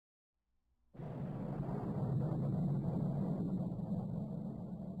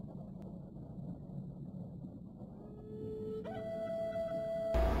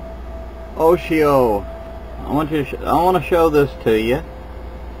Oshio. I want to show this to you.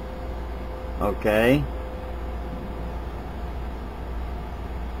 Okay.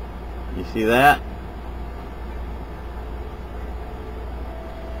 You see that?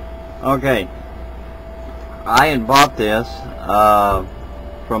 Okay. I had bought this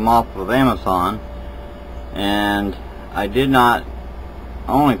from off of Amazon, and I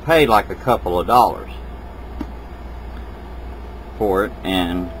only paid like a couple of dollars for it,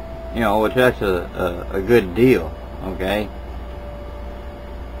 and which that's a good deal. Okay.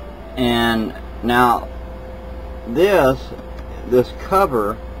 And now this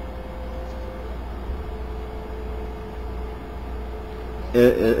cover,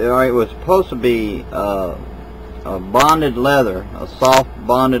 it was supposed to be a bonded leather, a soft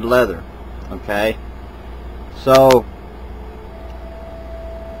bonded leather. Okay. So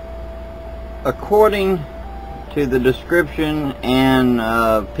according to the description and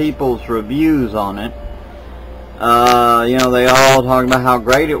people's reviews on it, they all talk about how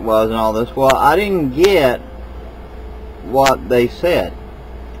great it was and all this. Well, I didn't get what they said.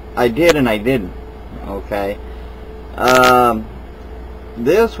 I did and I didn't. Okay.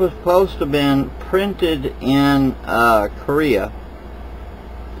 This was supposed to have been printed in Korea,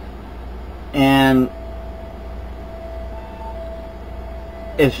 and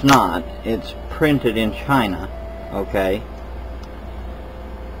it's not. It's printed in China. Okay.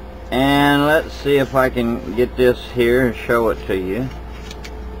 And let's see if I can get this here and show it to you.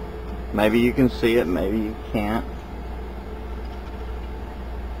 Maybe you can see it, maybe you can't.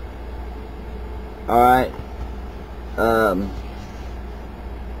 Alright.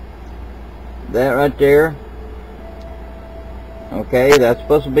 That right there. Okay, that's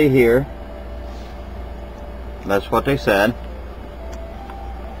supposed to be here. That's what they said.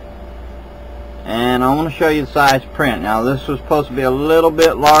 And I want to show you the size print. Now this was supposed to be a little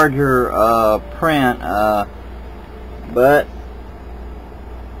bit larger print, but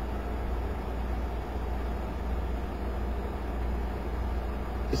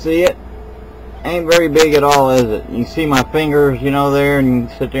you see it? Ain't very big at all, is it? You see my fingers, there, and you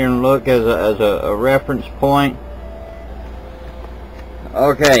can sit there and look as a reference point.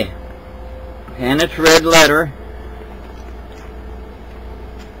 Okay, and it's red letter.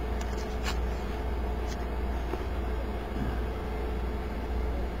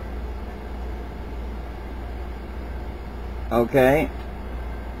 Okay,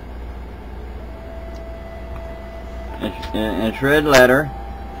 it's red letter.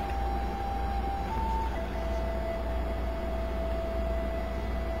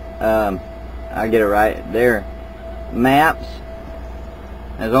 I get it right there. Maps.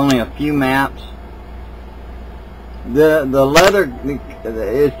 There's only a few maps. The leather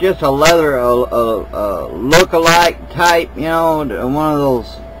is just a leather, look-alike type. One of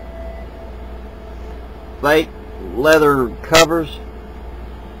those fake leather covers.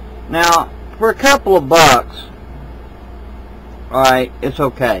 Now, for a couple of bucks, alright, it's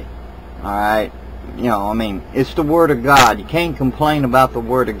okay. Alright, I mean, it's the Word of God. You can't complain about the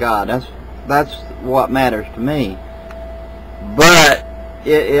Word of God. That's what matters to me. But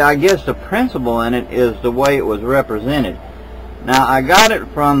I guess the principle in it is the way it was represented. Now, I got it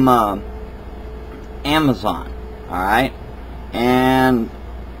from Amazon. Alright, and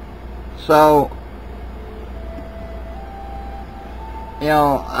so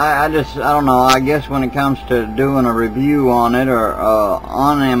I don't know. I guess when it comes to doing a review on it or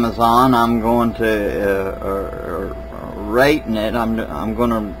on Amazon, I'm going to rating it. I'm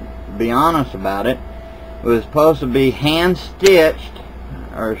going to be honest about it. It was supposed to be hand stitched,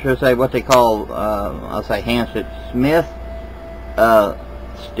 or should I say what they call? I'll say hand stitched, Smith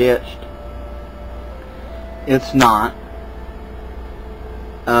stitched. It's not.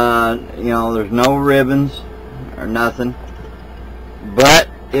 There's no ribbons or nothing. But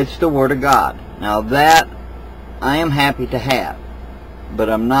it's the Word of God. Now that I am happy to have, but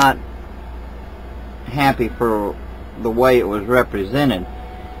I'm not happy for the way it was represented.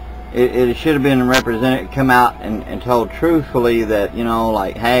 It should have been represented, come out and told truthfully that,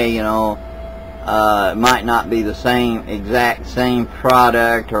 like, hey, it might not be the exact same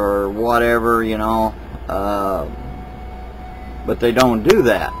product or whatever, but they don't do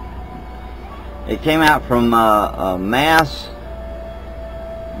that. It came out from Mass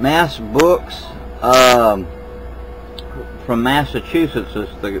Books from Massachusetts. Is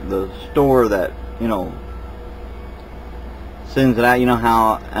the store that sends it out. You know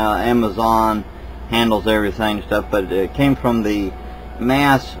how Amazon handles everything and stuff, but it came from the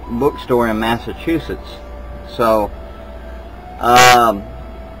Mass Bookstore in Massachusetts. So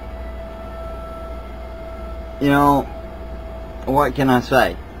what can I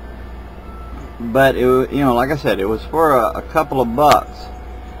say? but it, you know, like I said, it was for a couple of bucks,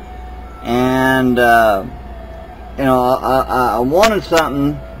 and you know, I wanted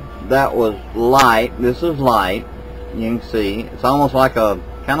something that was light. This is light. You can see it's almost like a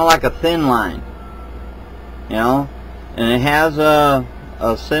kind of like a thin line, you know, and it has a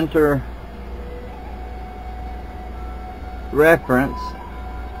center reference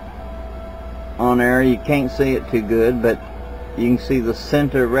on there. You can't see it too good, but you can see the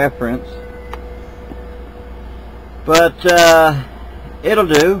center reference. But it'll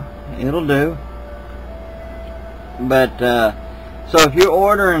do. But so if you're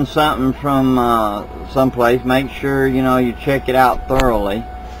ordering something from someplace, make sure, you know, you check it out thoroughly.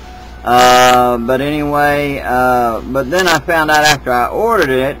 But anyway, but then I found out after I ordered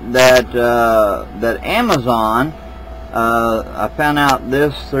it that that Amazon, I found out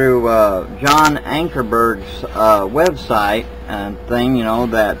this through John Ankerberg's website and thing, you know,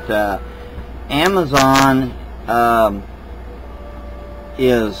 that Amazon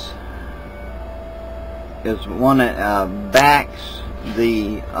is one that backs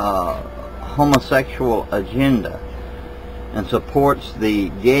the homosexual agenda and supports the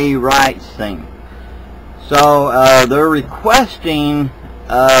gay rights thing. So they're requesting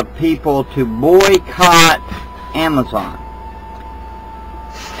people to boycott Amazon.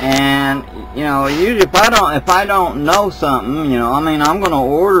 And you know, usually if I don't know something, you know, I mean, I'm going to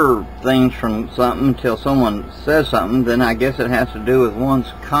order things from something until someone says something. Then I guess it has to do with one's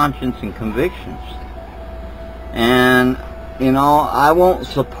conscience and convictions. And you know, I won't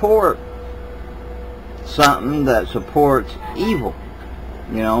support something that supports evil.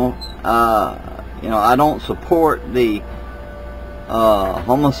 You know, I don't support the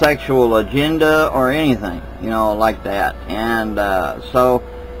homosexual agenda or anything, you know, like that. And so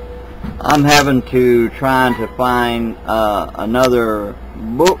I'm having to try to find another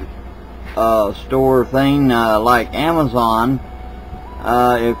book store thing like Amazon.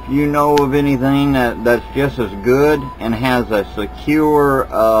 If you know of anything that's just as good and has a secure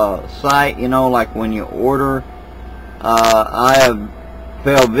site, you know, like when you order, I have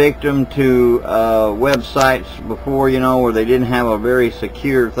fell victim to websites before, you know, where they didn't have a very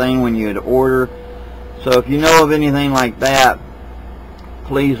secure thing when you'd order. So if you know of anything like that,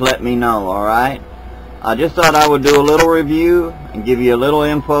 please let me know, alright? I just thought I would do a little review and give you a little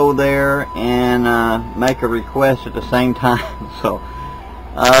info there and make a request at the same time. So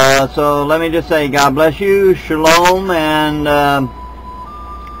let me just say, God bless you, shalom, and I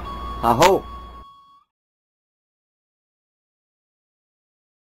hope